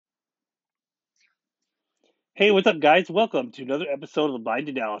Hey, what's up, guys? Welcome to another episode of the Blind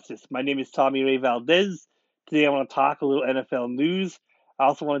Analysis. My name is Tommy Ray Valdez. Today, I want to talk a little NFL news. I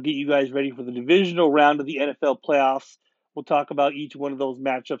also want to get you guys ready for the divisional round of the NFL playoffs. We'll talk about each one of those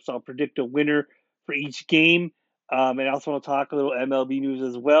matchups. I'll predict a winner for each game. And I also want to talk a little MLB news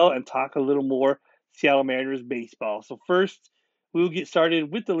as well and talk a little more Seattle Mariners baseball. So, first, we will get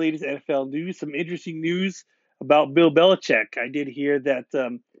started with the latest NFL news. Some interesting news about Bill Belichick. I did hear that.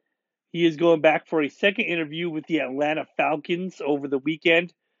 He is going back for a second interview with the Atlanta Falcons over the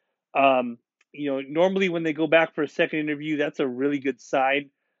weekend. Um, normally when they go back for a second interview, that's a really good sign.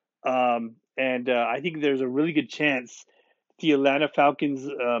 And I think there's a really good chance the Atlanta Falcons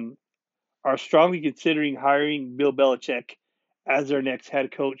are strongly considering hiring Bill Belichick as their next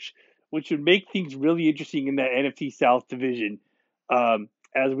head coach, which would make things really interesting in that NFC South division.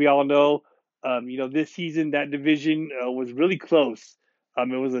 As we all know, this season that division was really close.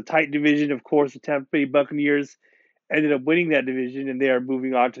 It was a tight division, of course. The Tampa Bay Buccaneers ended up winning that division, and they are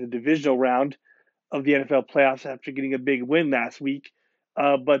moving on to the divisional round of the NFL playoffs after getting a big win last week.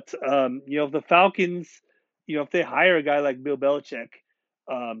 But if the Falcons, if they hire a guy like Bill Belichick,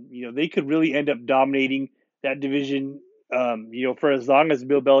 they could really end up dominating that division, for as long as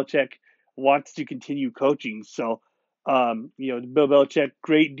Bill Belichick wants to continue coaching. So, Bill Belichick,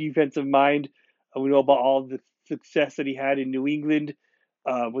 great defensive mind. We know about all the success that he had in New England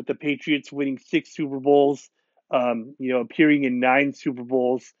with the Patriots winning 6 Super Bowls, appearing in 9 Super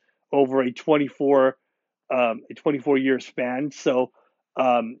Bowls over a 24 year span. So,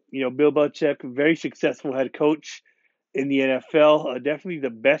 Bill Belichick, very successful head coach in the NFL, definitely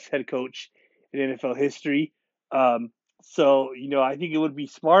the best head coach in NFL history. I think it would be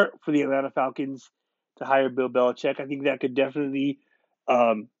smart for the Atlanta Falcons to hire Bill Belichick. I think that could definitely,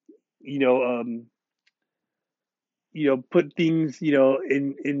 um, you know, um, put things,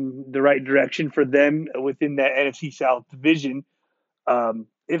 in the right direction for them within that NFC South division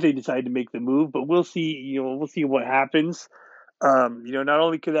if they decide to make the move. But we'll see. We'll see what happens. Not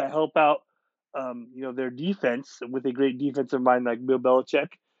only could that help out, their defense with a great defensive mind like Bill Belichick.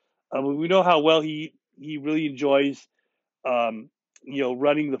 We know how well he really enjoys, um,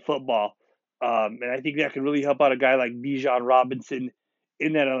 running the football, and I think that could really help out a guy like Bijan Robinson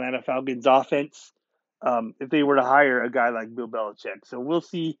in that Atlanta Falcons offense. If they were to hire a guy like Bill Belichick, so we'll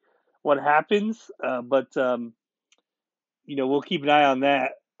see what happens. But we'll keep an eye on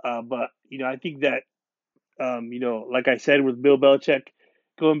that. But I think that like I said, with Bill Belichick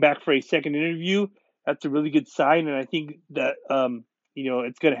going back for a second interview, that's a really good sign. And I think that,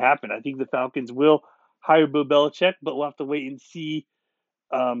 it's going to happen. I think the Falcons will hire Bill Belichick, but we'll have to wait and see,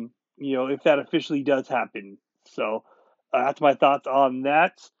 if that officially does happen. So that's my thoughts on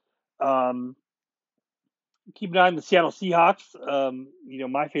that. Um, Keep an eye on the Seattle Seahawks,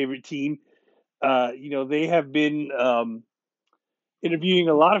 my favorite team. They have been interviewing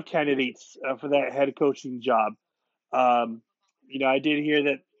a lot of candidates for that head coaching job. Um, I did hear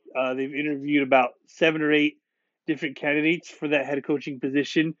that they've interviewed about 7 or 8 different candidates for that head coaching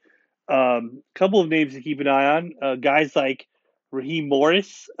position. A couple of names to keep an eye on, guys like Raheem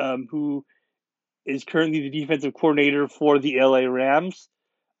Morris, who is currently the defensive coordinator for the LA Rams.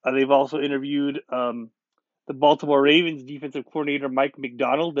 They've also interviewed the Baltimore Ravens defensive coordinator Mike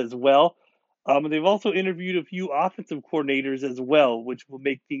McDonald as well. They've also interviewed a few offensive coordinators as well, which will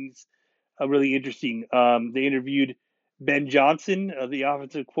make things really interesting. They interviewed Ben Johnson, the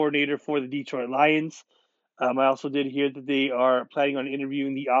offensive coordinator for the Detroit Lions. I also did hear that they are planning on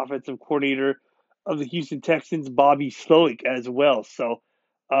interviewing the offensive coordinator of the Houston Texans, Bobby Slowick, as well. So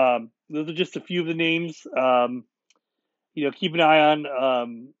those are just a few of the names. Keep an eye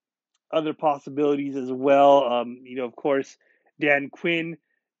on other possibilities as well. Of course, Dan Quinn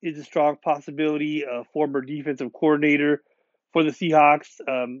is a strong possibility, a former defensive coordinator for the Seahawks,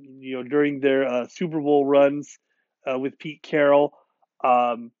 during their Super Bowl runs with Pete Carroll.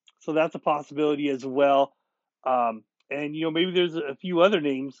 So that's a possibility as well. And maybe there's a few other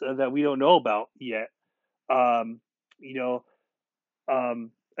names that we don't know about yet. Um, you know,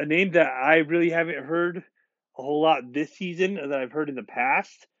 a name that I really haven't heard a whole lot this season that I've heard in the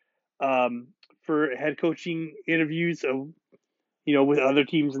past um, for head coaching interviews, with other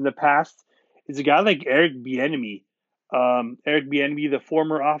teams in the past, is a guy like Eric Bieniemy. Eric Bieniemy, the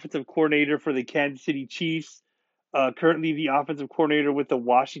former offensive coordinator for the Kansas City Chiefs, currently the offensive coordinator with the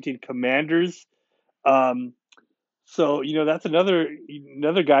Washington Commanders. Um, so that's another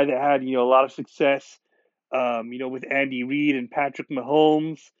guy that had a lot of success. With Andy Reid and Patrick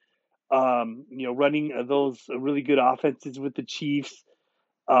Mahomes. Running those really good offenses with the Chiefs.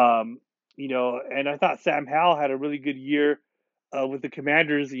 And I thought Sam Howell had a really good year with the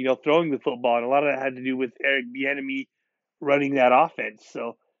Commanders, throwing the football, and a lot of that had to do with Eric Bieniemy running that offense.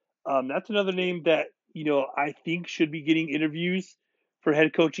 So that's another name that I think should be getting interviews for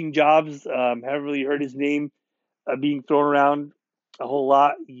head coaching jobs. Haven't really heard his name being thrown around a whole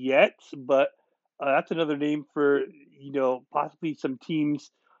lot yet, but that's another name for possibly some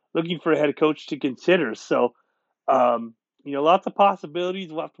teams looking for a head coach to consider. So um, lots of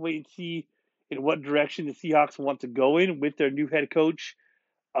possibilities. We'll have to wait and see in what direction the Seahawks want to go in with their new head coach.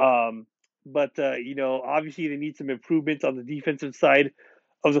 Um, but obviously they need some improvements on the defensive side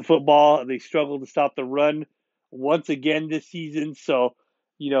of the football. They struggled to stop the run once again this season. So,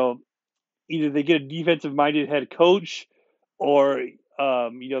 you know, either they get a defensive minded head coach or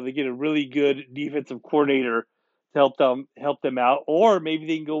they get a really good defensive coordinator to help them out, or maybe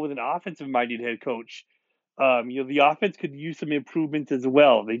they can go with an offensive minded head coach. The offense could use some improvements as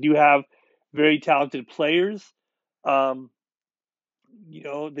well. They do have very talented players. Um,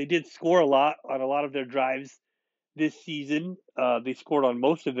 they did score a lot on a lot of their drives this season. They scored on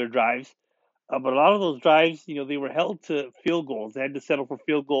most of their drives, but a lot of those drives, they were held to field goals. They had to settle for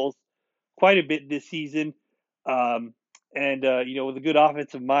field goals quite a bit this season. Um, and with a good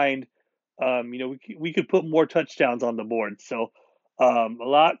offensive mind, we could put more touchdowns on the board. So a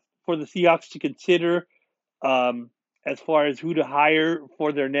lot for the Seahawks to consider um, as far as who to hire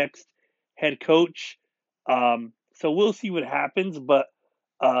for their next head coach. So we'll see what happens, but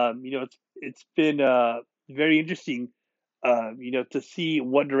it's been very interesting, to see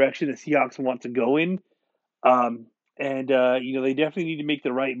what direction the Seahawks want to go in. Um, and they definitely need to make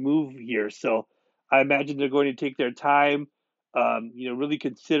the right move here. So I imagine they're going to take their time, really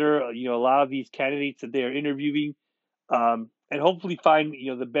consider a lot of these candidates that they are interviewing, and hopefully find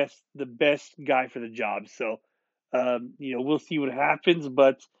the best guy for the job. So we'll see what happens,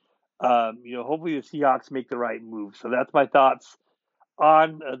 but hopefully the Seahawks make the right move. So that's my thoughts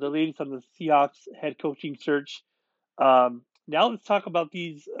on the latest on the Seahawks head coaching search. Now let's talk about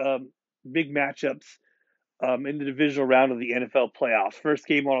these big matchups in the divisional round of the NFL playoffs. First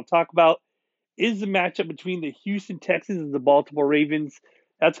game I want to talk about is the matchup between the Houston Texans and the Baltimore Ravens.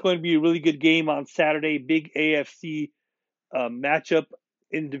 That's going to be a really good game on Saturday. Big AFC matchup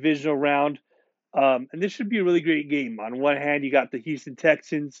in the divisional round. And this should be a really great game. On one hand, you got the Houston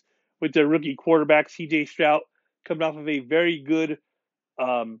Texans with their rookie quarterback, CJ Stroud, coming off of a very good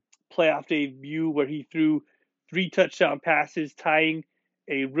um, playoff debut where he threw 3 touchdown passes, tying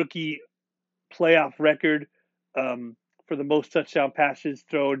a rookie playoff record um, for the most touchdown passes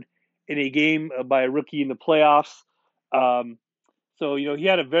thrown in a game by a rookie in the playoffs. Um, so, he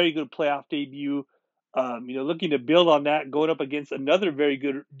had a very good playoff debut. Looking to build on that, going up against another very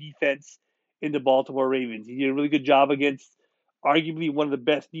good defense in the Baltimore Ravens. He did a really good job against arguably one of the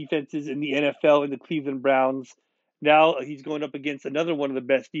best defenses in the NFL in the Cleveland Browns. Now he's going up against another one of the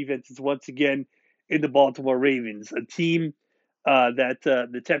best defenses once again in the Baltimore Ravens, a team that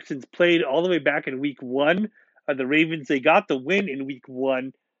the Texans played all the way back in Week 1. The Ravens, they got the win in Week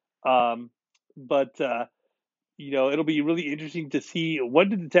 1, but it'll be really interesting to see what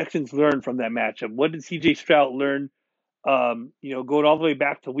did the Texans learn from that matchup. What did C.J. Stroud learn? Going all the way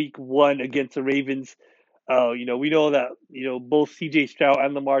back to Week 1 against the Ravens. We know that both C.J. Stroud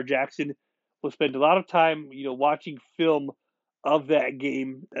and Lamar Jackson will spend a lot of time watching film of that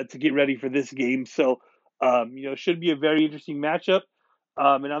game to get ready for this game. So should be a very interesting matchup.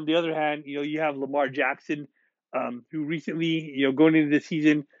 And on the other hand, you have Lamar Jackson, who recently, going into the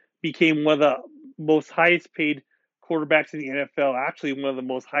season, became one of the most highest paid quarterbacks in the NFL, actually one of the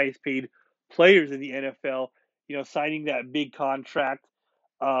most highest paid players in the NFL, signing that big contract.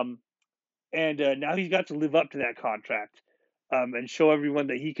 Um, and now he's got to live up to that contract and show everyone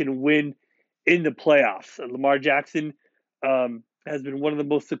that he can win in the playoffs. Lamar Jackson has been one of the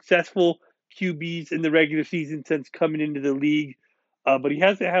most successful QBs in the regular season since coming into the league, but he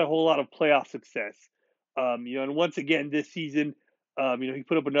hasn't had a whole lot of playoff success. And once again this season, he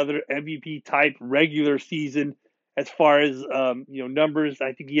put up another MVP type regular season. As far as numbers,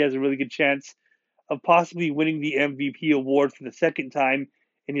 I think he has a really good chance of possibly winning the MVP award for the second time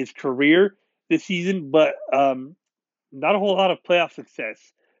in his career this season, but not a whole lot of playoff success.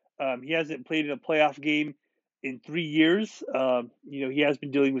 He hasn't played in a playoff game in 3 years. He has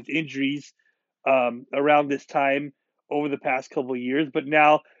been dealing with injuries around this time over the past couple of years, but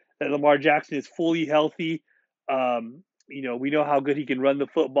now that Lamar Jackson is fully healthy, we know how good he can run the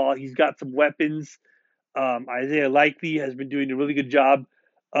football. He's got some weapons. Isaiah Likely has been doing a really good job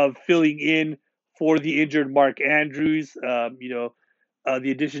of filling in for the injured Mark Andrews. The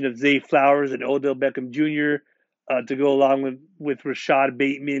addition of Zay Flowers and Odell Beckham Jr. To go along with Rashad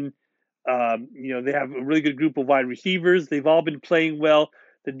Bateman They have a really good group of wide receivers. They've all been playing well.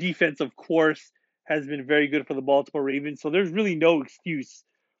 The defense, of course, has been very good for the Baltimore Ravens. So there's really no excuse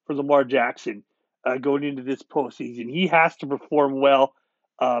for Lamar Jackson going into this postseason. He has to perform well,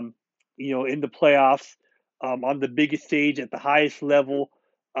 um, in the playoffs, on the biggest stage at the highest level.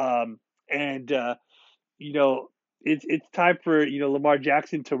 And you know, it's time for Lamar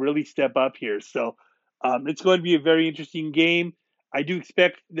Jackson to really step up here. So it's going to be a very interesting game. I do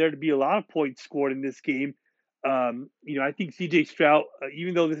expect there to be a lot of points scored in this game. I think C.J. Stroud,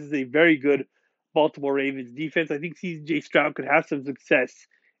 even though this is a very good Baltimore Ravens defense, I think C.J. Stroud could have some success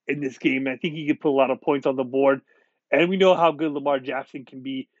in this game. I think he could put a lot of points on the board, and we know how good Lamar Jackson can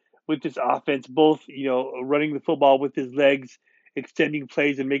be with this offense, both running the football with his legs, extending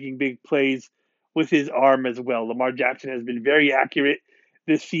plays, and making big plays with his arm as well. Lamar Jackson has been very accurate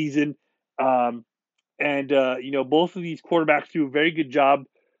this season. Um, and both of these quarterbacks do a very good job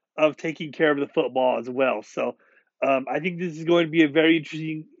of taking care of the football as well. So I think this is going to be a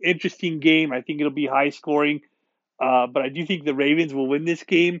very interesting game. I think it'll be high scoring, but I do think the Ravens will win this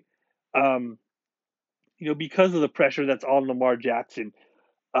game. Um, because of the pressure that's on Lamar Jackson.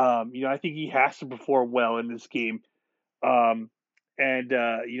 I think he has to perform well in this game. Um, and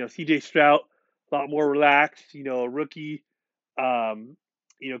C.J. Stroud, a lot more relaxed. A rookie. Um,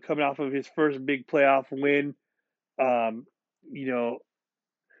 coming off of his first big playoff win. Um, you know,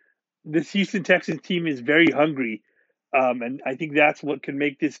 this Houston Texans team is very hungry, and I think that's what can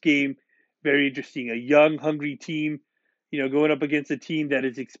make this game very interesting. A young, hungry team, going up against a team that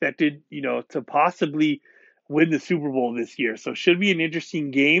is expected, to possibly win the Super Bowl this year. So should be an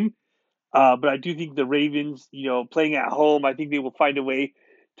interesting game. But I do think the Ravens, playing at home, I think they will find a way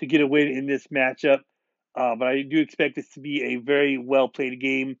to get a win in this matchup. But I do expect this to be a very well played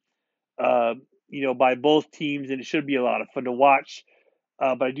game, uh, by both teams, and it should be a lot of fun to watch.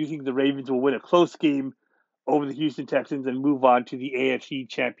 But I do think the Ravens will win a close game over the Houston Texans and move on to the AFC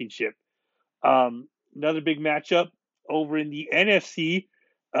Championship. Another big matchup over in the NFC,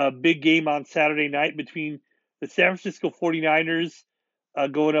 a big game on Saturday night between the San Francisco 49ers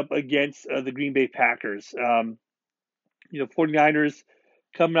going up against the Green Bay Packers. 49ers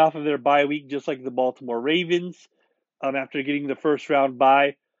coming off of their bye week, just like the Baltimore Ravens, after getting the first round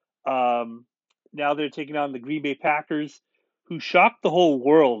bye. Um, Now they're taking on the Green Bay Packers, who shocked the whole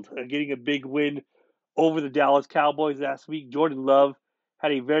world, getting a big win over the Dallas Cowboys last week. Jordan Love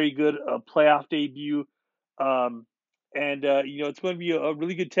had a very good playoff debut. Um, and it's going to be a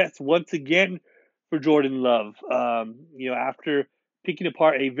really good test once again for Jordan Love. After picking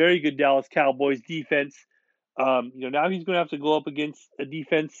apart a very good Dallas Cowboys defense, now he's going to have to go up against a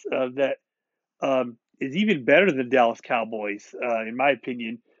defense that is even better than Dallas Cowboys, in my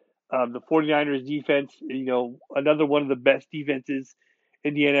opinion. The 49ers defense, another one of the best defenses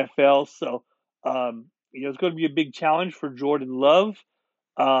in the NFL. So, it's going to be a big challenge for Jordan Love.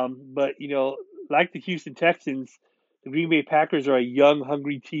 But, like the Houston Texans, the Green Bay Packers are a young,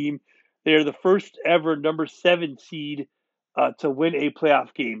 hungry team. They're the first ever number 7 seed to win a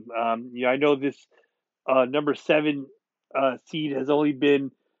playoff game. I know this number 7 seed has only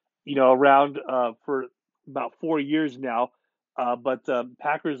been, around for about 4 years now. But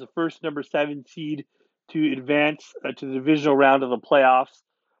Packers, the first number 7 seed to advance to the divisional round of the playoffs.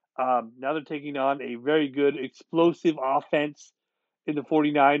 Now they're taking on a very good, explosive offense in the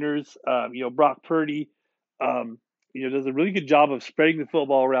 49ers. Brock Purdy, does a really good job of spreading the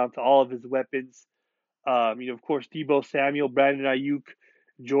football around to all of his weapons. Of course, Debo Samuel, Brandon Ayuk,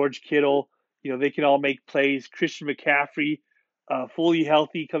 George Kittle, they can all make plays. Christian McCaffrey, fully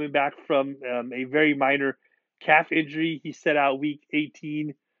healthy, coming back from a very minor calf injury. He set out week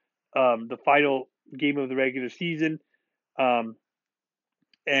 18, the final game of the regular season. Um,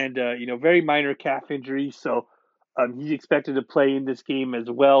 and very minor calf injury. So he's expected to play in this game as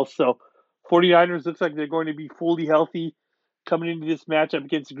well. So 49ers looks like they're going to be fully healthy coming into this matchup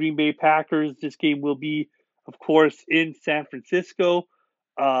against the Green Bay Packers. This game will be, of course, in San Francisco.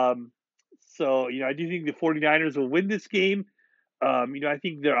 So I do think the 49ers will win this game. I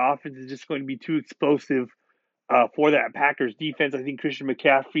think their offense is just going to be too explosive for that Packers defense. I think Christian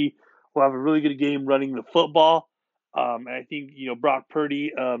McCaffrey will have a really good game running the football. And I think, Brock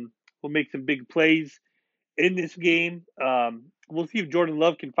Purdy will make some big plays in this game. We'll see if Jordan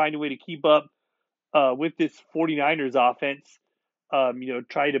Love can find a way to keep up with this 49ers offense,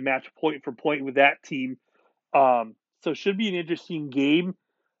 try to match point for point with that team. So it should be an interesting game.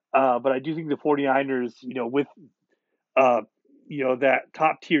 But I do think the 49ers, with, that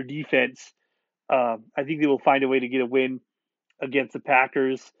top tier defense, I think they will find a way to get a win against the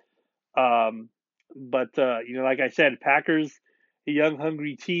Packers. Um, but like I said, Packers, a young,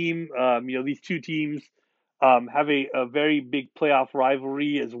 hungry team. These two teams have a very big playoff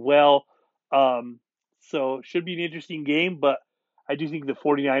rivalry as well. Um, so it should be an interesting game, but I do think the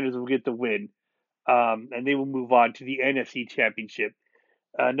 49ers will get the win, and they will move on to the NFC Championship.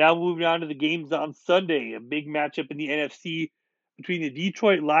 Now moving on to the games on Sunday, a big matchup in the NFC between the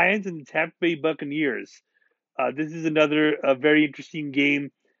Detroit Lions and the Tampa Bay Buccaneers. This is another very interesting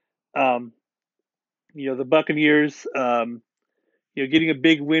game. Um, the Buccaneers, getting a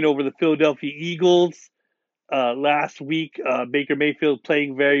big win over the Philadelphia Eagles last week. Baker Mayfield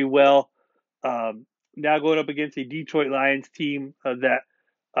playing very well. Now going up against a Detroit Lions team that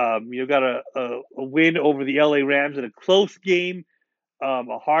got a win over the LA Rams in a close game,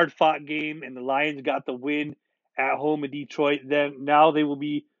 a hard fought game, and the Lions got the win at home in Detroit. Then now they will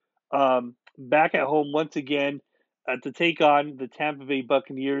be back at home once again to take on the Tampa Bay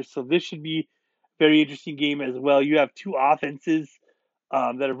Buccaneers. So this should be a very interesting game as well. You have two offenses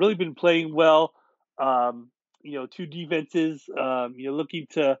that have really been playing well. Two defenses, looking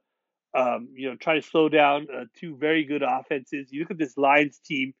to try to slow down two very good offenses. You look at this Lions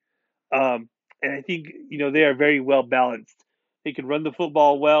team, um, and I think they are very well balanced. They can run the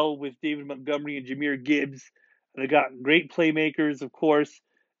football well with David Montgomery and Jameer Gibbs. They got great playmakers, of course,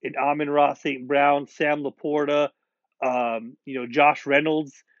 in Amon-Ra St. Brown, Sam Laporta. Josh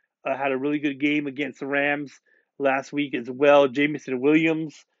Reynolds had a really good game against the Rams last week as well. Jameson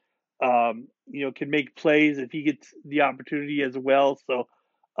Williams, can make plays if he gets the opportunity as well. So,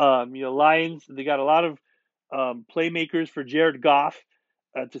 Lions, they got a lot of playmakers for Jared Goff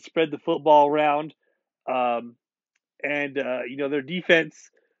to spread the football around. Um, and their defense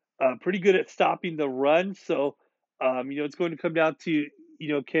pretty good at stopping the run. So it's going to come down to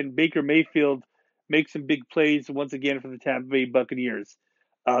can Baker Mayfield make some big plays once again for the Tampa Bay Buccaneers.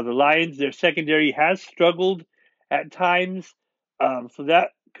 The Lions, their secondary has struggled at times, so that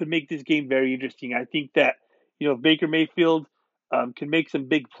could make this game very interesting. I think that if Baker Mayfield can make some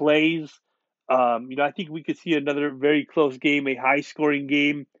big plays, I think we could see another very close game, a high scoring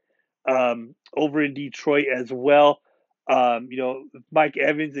game over in Detroit as well. Mike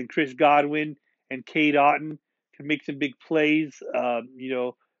Evans and Chris Godwin and Cade Otton can make some big plays,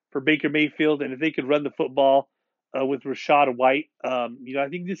 for Baker Mayfield. And if they could run the football with Rashad White, I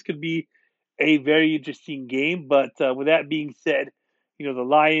think this could be a very interesting game. But with that being said, the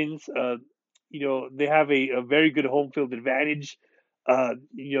Lions, they have a very good home field advantage.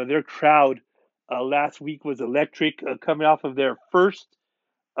 Their crowd last week was electric, coming off of their first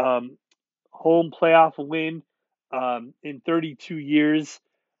um, home playoff win in 32 years.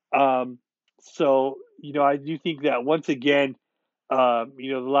 Um, so, I do think that once again,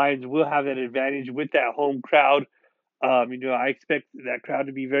 the Lions will have that advantage with that home crowd. I expect that crowd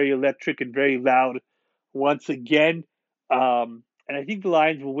to be very electric and very loud once again. And I think the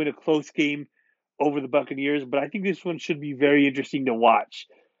Lions will win a close game over the Buccaneers, but I think this one should be very interesting to watch.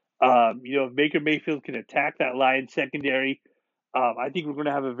 If Baker Mayfield can attack that Lions secondary, I think we're going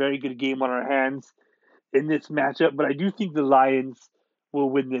to have a very good game on our hands in this matchup. But I do think the Lions will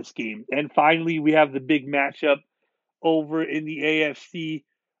win this game. And finally, we have the big matchup over in the AFC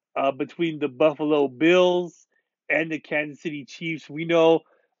between the Buffalo Bills and the Kansas City Chiefs. We know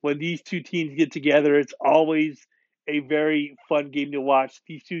when these two teams get together, it's always a very fun game to watch.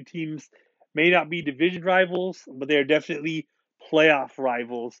 These two teams may not be division rivals, but they are definitely playoff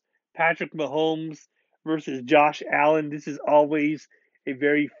rivals. Patrick Mahomes versus Josh Allen. This is always a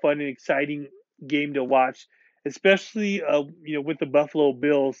very fun and exciting game to watch, especially with the Buffalo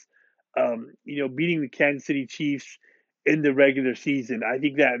Bills, beating the Kansas City Chiefs in the regular season. I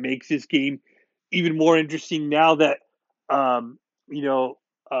think that makes this game even more interesting now that um, you know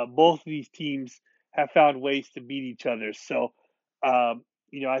both of these teams have found ways to beat each other. So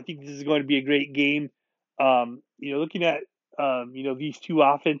I think this is going to be a great game. Looking at these two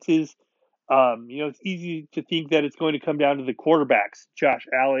offenses, it's easy to think that it's going to come down to the quarterbacks, Josh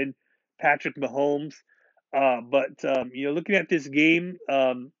Allen, Patrick Mahomes. But looking at this game,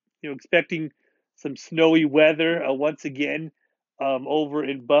 expecting some snowy weather once again over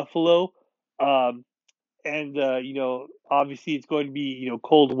in Buffalo. Um, and obviously it's going to be,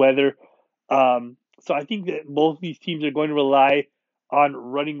 cold weather. So I think that both of these teams are going to rely on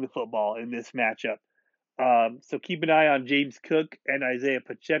running the football in this matchup. So keep an eye on James Cook and Isaiah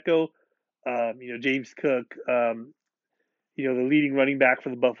Pacheco. James Cook, the leading running back for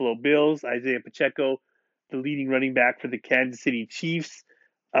the Buffalo Bills. Isaiah Pacheco, the leading running back for the Kansas City Chiefs.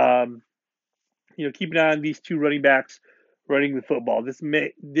 Um, keep an eye on these two running backs running the football.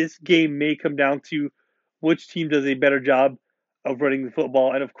 This game may come down to which team does a better job of running the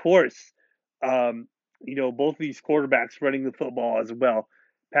football, and of course, um, both of these quarterbacks running the football as well.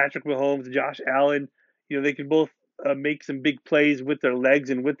 Patrick Mahomes, Josh Allen, they can both make some big plays with their legs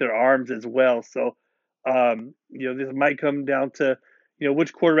and with their arms as well. So, this might come down to,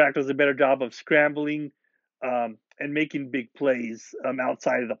 which quarterback does a better job of scrambling and making big plays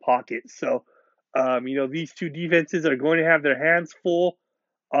outside of the pocket. So, these two defenses are going to have their hands full.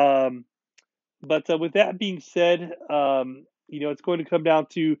 Um, but with that being said, it's going to come down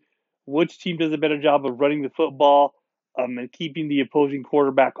to which team does a better job of running the football and keeping the opposing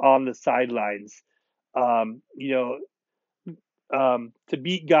quarterback on the sidelines. Um, you know, to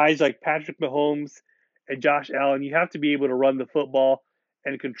beat guys like Patrick Mahomes and Josh Allen, you have to be able to run the football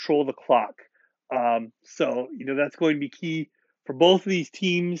and control the clock. That's going to be key for both of these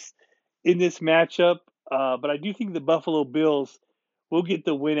teams in this matchup. But I do think the Buffalo Bills will get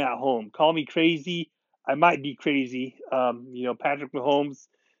the win at home. Call me crazy. I might be crazy. Patrick Mahomes,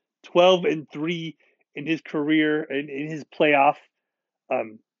 12-3 in his career in his playoff.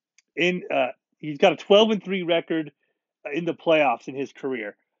 Um, in He's got a 12-3 record in the playoffs in his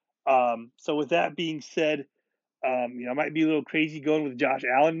career. So with that being said, I might be a little crazy going with Josh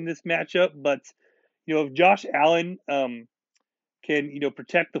Allen in this matchup, but if Josh Allen can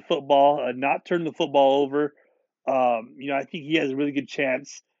protect the football, not turn the football over, I think he has a really good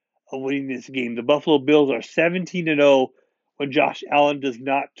chance of winning this game. The Buffalo Bills are 17-0 when Josh Allen does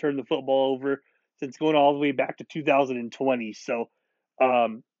not turn the football over since going all the way back to 2020. So,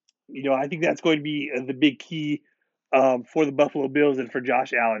 I think that's going to be the big key for the Buffalo Bills and for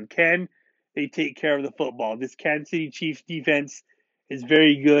Josh Allen. Can they take care of the football? This Kansas City Chiefs defense is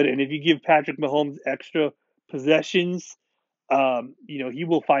very good, and if you give Patrick Mahomes extra possessions, he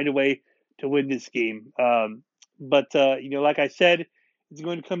will find a way to win this game. Like I said, it's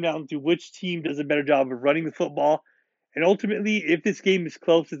going to come down to which team does a better job of running the football. And ultimately, if this game is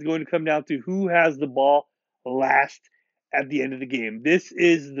close, it's going to come down to who has the ball last at the end of the game. This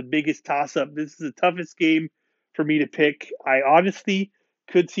is the biggest toss up. This is the toughest game for me to pick. I honestly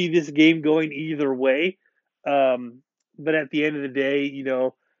could see this game going either way. But at the end of the day,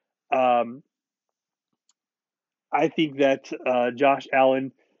 um, I think that Josh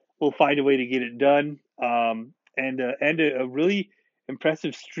Allen will find a way to get it done and end a really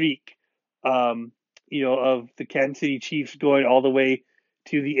impressive streak, of the Kansas City Chiefs going all the way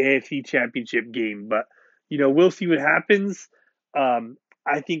to the AFC Championship game. But we'll see what happens.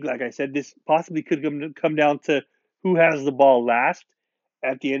 I think, like I said, this possibly could come down to who has the ball last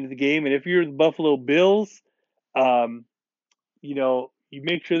at the end of the game. And if you're the Buffalo Bills, um, you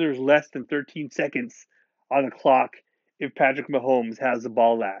make sure there's less than 13 seconds on the clock if Patrick Mahomes has the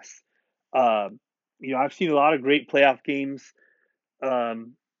ball last. I've seen a lot of great playoff games,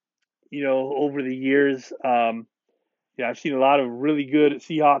 um, over the years. I've seen a lot of really good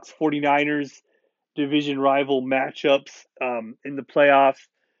Seahawks 49ers division rival matchups in the playoffs.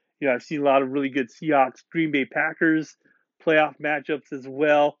 I've seen a lot of really good Seahawks Green Bay Packers playoff matchups as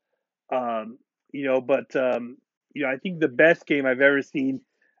well. I think the best game I've ever seen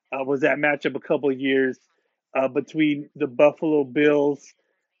was that matchup a couple of years between the Buffalo Bills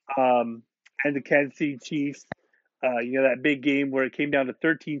um, and the Kansas City Chiefs. That big game where it came down to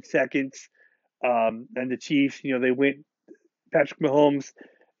 13 seconds, and the Chiefs, they went Patrick Mahomes,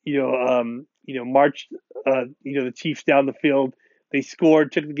 marched, the Chiefs down the field. They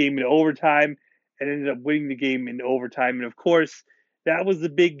scored, took the game into overtime, and ended up winning the game in overtime. And of course, that was the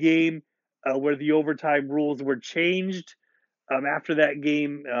big game where the overtime rules were changed after that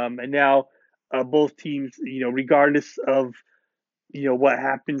game. And now both teams, regardless of what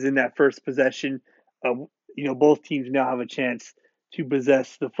happens in that first possession, uh, both teams now have a chance to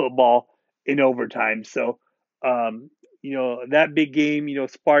possess the football in overtime. So, that big game,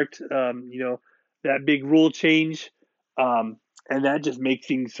 sparked, that big rule change, um, and that just makes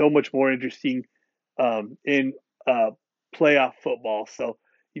things so much more interesting in playoff football. So,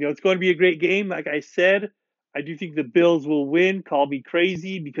 it's going to be a great game. Like I said, I do think the Bills will win. Call me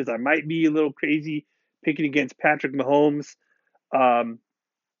crazy because I might be a little crazy picking against Patrick Mahomes. Um,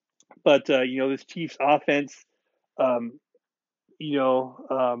 but this Chiefs offense, um,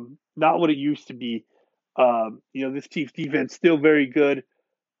 not what it used to be. This Chiefs defense still very good,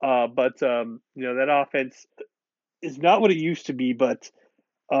 but that offense is not what it used to be. But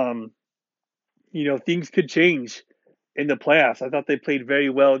um, things could change in the playoffs. I thought they played very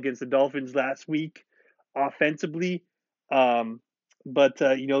well against the Dolphins last week offensively. Um, but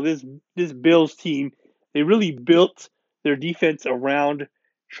this Bills team, they really built their defense around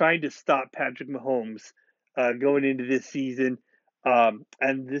trying to stop Patrick Mahomes going into this season.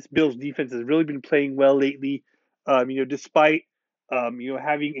 And this Bills defense has really been playing well lately. Despite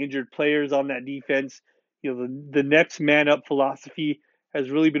having injured players on that defense, the next man up philosophy has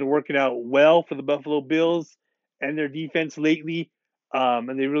really been working out well for the Buffalo Bills and their defense lately.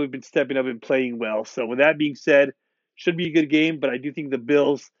 And they've really been stepping up and playing well. So with that being said, should be a good game, but I do think the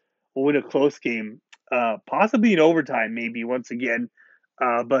Bills will win a close game, possibly in overtime, maybe once again.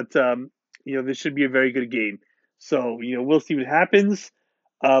 But this should be a very good game. So we'll see what happens.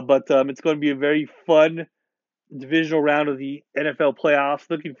 But it's going to be a very fun divisional round of the NFL playoffs.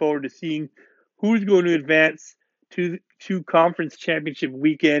 Looking forward to seeing who's going to advance to conference championship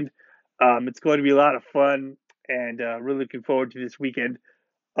weekend. It's going to be a lot of fun, and really looking forward to this weekend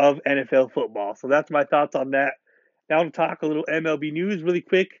of NFL football. So that's my thoughts on that. Now to talk a little MLB news really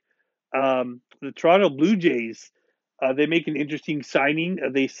quick. The Toronto Blue Jays, they make an interesting signing.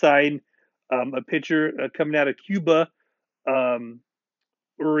 They sign a pitcher coming out of Cuba, um,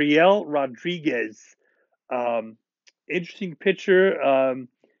 Uriel Rodriguez. Um, Interesting pitcher.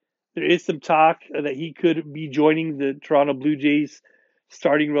 There is some talk that he could be joining the Toronto Blue Jays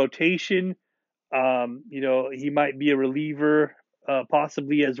starting rotation. He might be a reliever,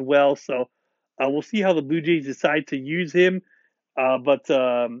 possibly as well. So we'll see how the Blue Jays decide to use him. But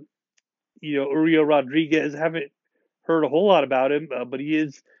Uriel Rodriguez, haven't heard a whole lot about him, but he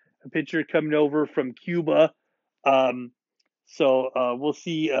is a pitcher coming over from Cuba. Um, so we'll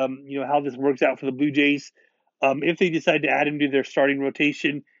see, how this works out for the Blue Jays. If they decide to add him to their starting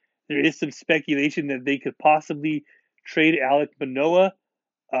rotation, there is some speculation that they could possibly trade Alek Manoah.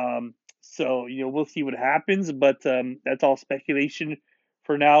 We'll see what happens, but that's all speculation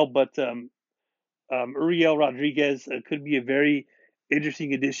for now. But Uriel Rodriguez could be a very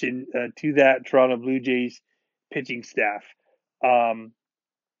interesting addition to that Toronto Blue Jays pitching staff. Um,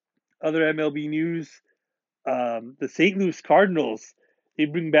 Other MLB news, the St. Louis Cardinals, they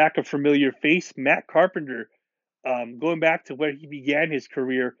bring back a familiar face, Matt Carpenter, going back to where he began his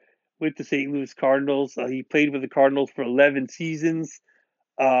career with the St. Louis Cardinals. He played with the Cardinals for 11 seasons,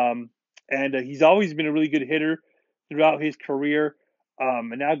 um, and he's always been a really good hitter throughout his career.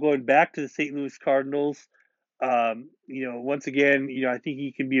 And now going back to the St. Louis Cardinals, once again, I think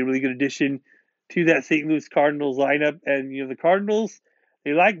he can be a really good addition to that St. Louis Cardinals lineup. And the Cardinals,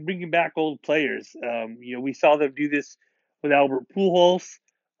 they like bringing back old players. We saw them do this with Albert Pujols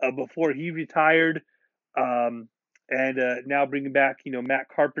before he retired, and now bringing back Matt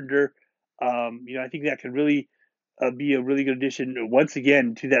Carpenter. I think that can really be a really good addition once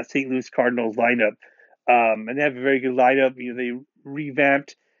again to that St. Louis Cardinals lineup. And they have a very good lineup. They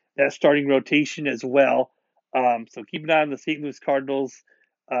revamped that starting rotation as well. So keep an eye on the St. Louis Cardinals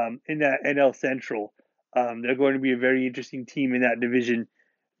in that NL Central. They're going to be a very interesting team in that division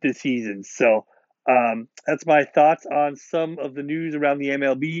this season. So that's my thoughts on some of the news around the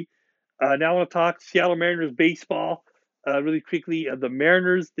MLB. Now I want to talk Seattle Mariners baseball really quickly. The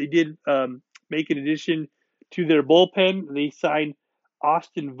Mariners, they did make an addition to their bullpen. They signed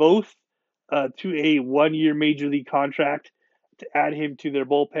Austin Voth to a 1 year major league contract to add him to their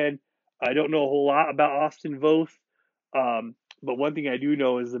bullpen. I don't know a whole lot about Austin Voth, but one thing I do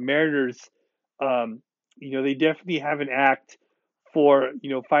know is the Mariners, they definitely have an act for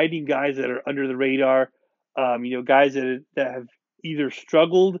finding guys that are under the radar, guys that have either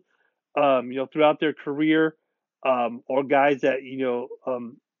struggled throughout their career, or guys that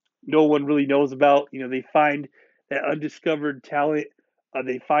no one really knows about. They find that undiscovered talent,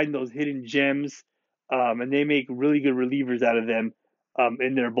 they find those hidden gems, and they make really good relievers out of them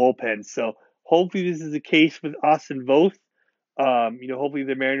in their bullpen. So hopefully this is the case with Austin Voth. Hopefully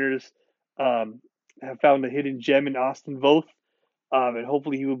the Mariners have found a hidden gem in Austin Voth, and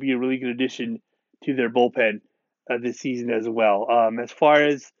hopefully he will be a really good addition to their bullpen this season as well. As far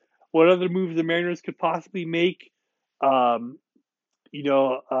as what other moves the Mariners could possibly make, um, you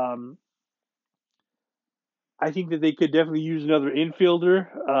know, um, I think that they could definitely use another infielder.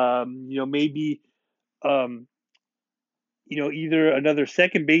 Maybe um, either another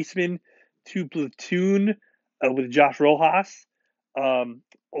second baseman to platoon with Josh Rojas,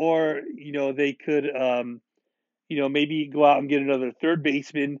 or they could maybe go out and get another third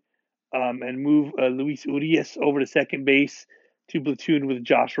baseman and move Luis Urias over to second base to platoon with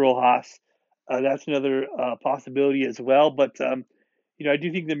Josh Rojas. That's another possibility as well. But I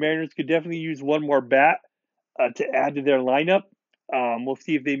do think the Mariners could definitely use one more bat to add to their lineup. We'll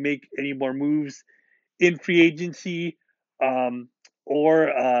see if they make any more moves in free agency, um, or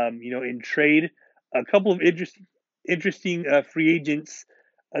in trade. A couple of interesting free agents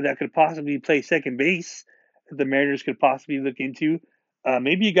that could possibly play second base that the Mariners could possibly look into.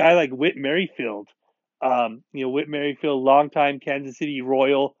 Maybe a guy like Whit Merrifield. Whit Merrifield, longtime Kansas City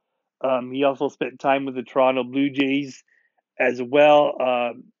Royal. He also spent time with the Toronto Blue Jays as well.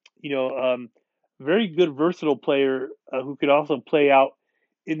 You know, um, very good, versatile player who could also play out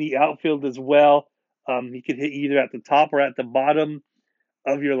in the outfield as well. He could hit either at the top or at the bottom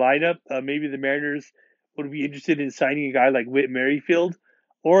of your lineup. Maybe the Mariners would be interested in signing a guy like Whit Merrifield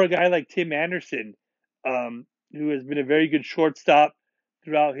or a guy like Tim Anderson, who has been a very good shortstop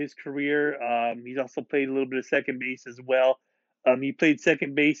throughout his career. He's also played a little bit of second base as well. He played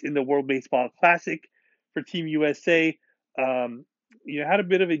second base in the World Baseball Classic for Team USA. Um, had a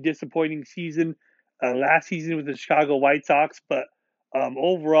bit of a disappointing season last season with the Chicago White Sox, but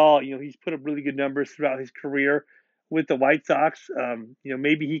overall, he's put up really good numbers throughout his career with the White Sox.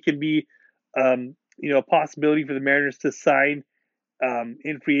 Maybe he can be, a possibility for the Mariners to sign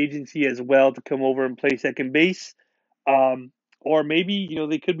in free agency as well to come over and play second base. Or maybe,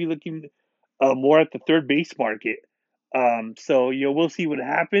 they could be looking more at the third base market. We'll see what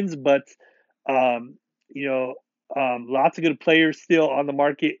happens, but, um, lots of good players still on the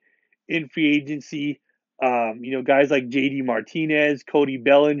market in free agency. Guys like JD Martinez, Cody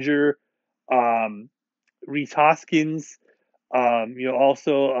Bellinger, um, Reese Hoskins,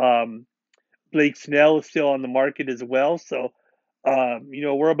 also Blake Snell is still on the market as well. So,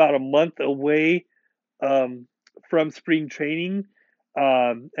 we're about a month away um, from spring training,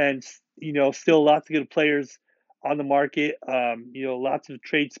 and still lots of good players on the market. Lots of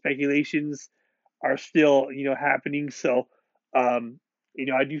trade speculations are still happening. So,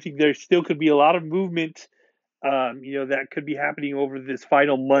 I do think there still could be a lot of movement that could be happening over this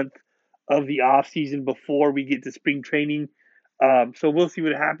final month of the off season before we get to spring training. So we'll see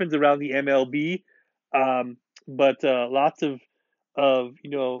what happens around the MLB. But lots of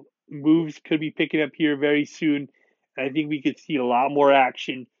moves could be picking up here very soon. I think we could see a lot more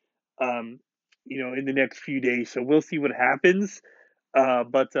action, um, in the next few days. So we'll see what happens.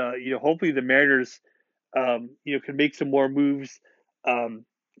 But hopefully the Mariners, can make some more moves, to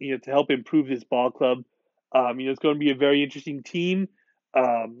help improve this ball club. It's going to be a very interesting team.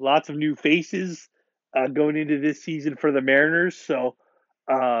 Lots of new faces going into this season for the Mariners. So,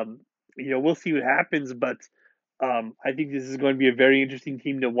 we'll see what happens. But I think this is going to be a very interesting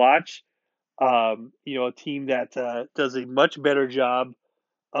team to watch. A team that does a much better job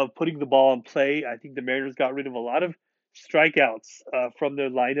of putting the ball in play. I think the Mariners got rid of a lot of strikeouts from their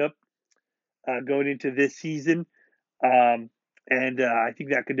lineup going into this season. Um, and I think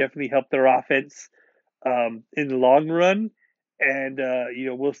that could definitely help their offense in the long run. And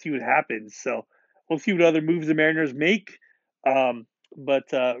we'll see what happens. So we'll see what other moves the Mariners make.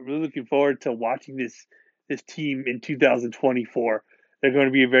 But really looking forward to watching this team in 2024. They're going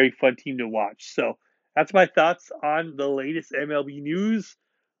to be a very fun team to watch. So that's my thoughts on the latest MLB news.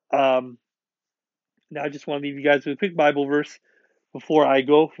 Um, Now I just want to leave you guys with a quick Bible verse before I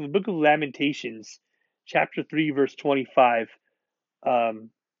go from the book of Lamentations, chapter 3, verse 25. Um,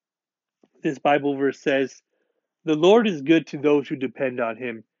 this Bible verse says, "The Lord is good to those who depend on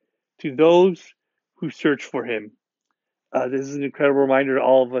him, to those who search for him." This is an incredible reminder to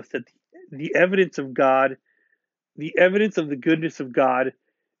all of us that the evidence of God, the evidence of the goodness of God,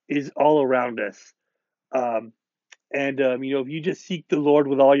 is all around us. Um, and if you just seek the Lord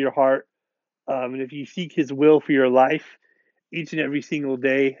with all your heart, and if you seek his will for your life each and every single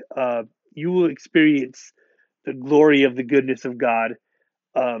day, you will experience the glory of the goodness of God.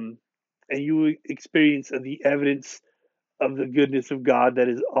 Um, and you will experience the evidence of the goodness of God that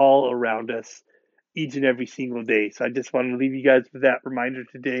is all around us each and every single day. So I just wanted to leave you guys with that reminder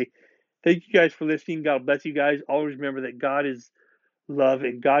today. Thank you guys for listening. God bless you guys. Always remember that God is love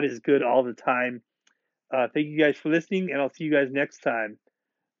and God is good all the time. Thank you guys for listening, and I'll see you guys next time.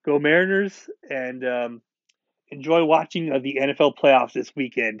 Go Mariners, and enjoy watching the NFL playoffs this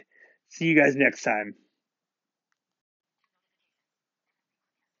weekend. See you guys next time.